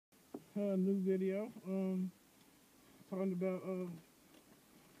new video. Talking about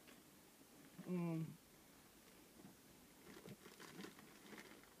um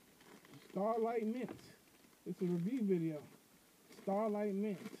Starlight Mints. It's a review video. Starlight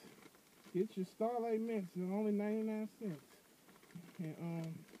Mints. Get your Starlight Mints. They're only 99 cents.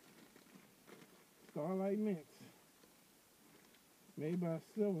 And Starlight Mints. Made by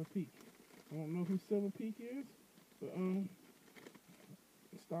Silver Peak. I don't know who Silver Peak is, but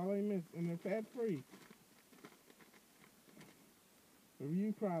Starlight Mints, and they're fat free.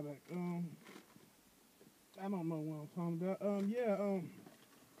 Review product. I don't know what I'm talking about.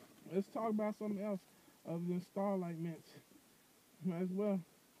 Let's talk about something else other than Starlight Mints. Might as well.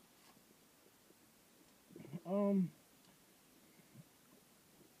 Um,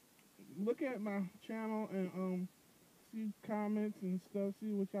 look at my channel and see comments and stuff.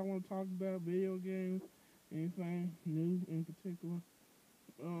 See what y'all want to talk about. Video games, anything new in particular.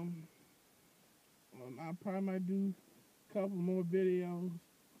 Um, I probably might do a couple more videos.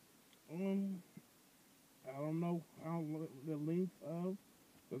 Um, I don't know. I don't know the length of,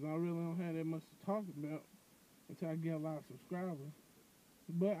 because I really don't have that much to talk about until I get a lot of subscribers.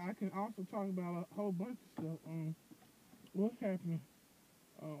 But I can also talk about a whole bunch of stuff. What's happening?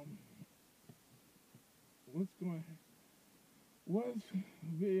 Um, what's going? What's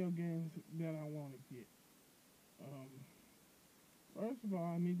video games that I want to get? Um, First of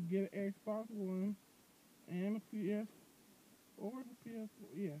all, I need to get an Xbox One and a PS4, a PS4,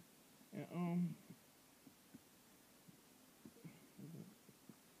 yeah. And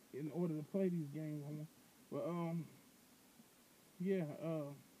in order to play these games on them. But yeah,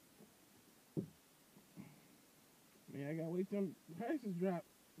 man, I gotta wait them prices drop,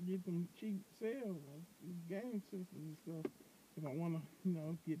 get them cheap sales of these game systems and stuff. If I wanna,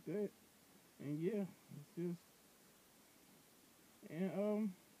 get that. And yeah, it's just and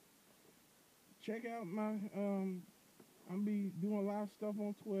check out my I'll be doing a lot of stuff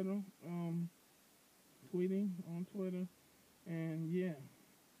on Twitter, tweeting on Twitter, and yeah,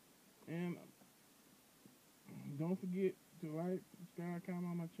 and don't forget to like, subscribe, comment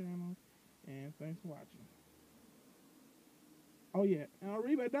on my channel, and thanks for watching. Oh yeah, and I'll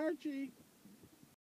read my dirt sheet.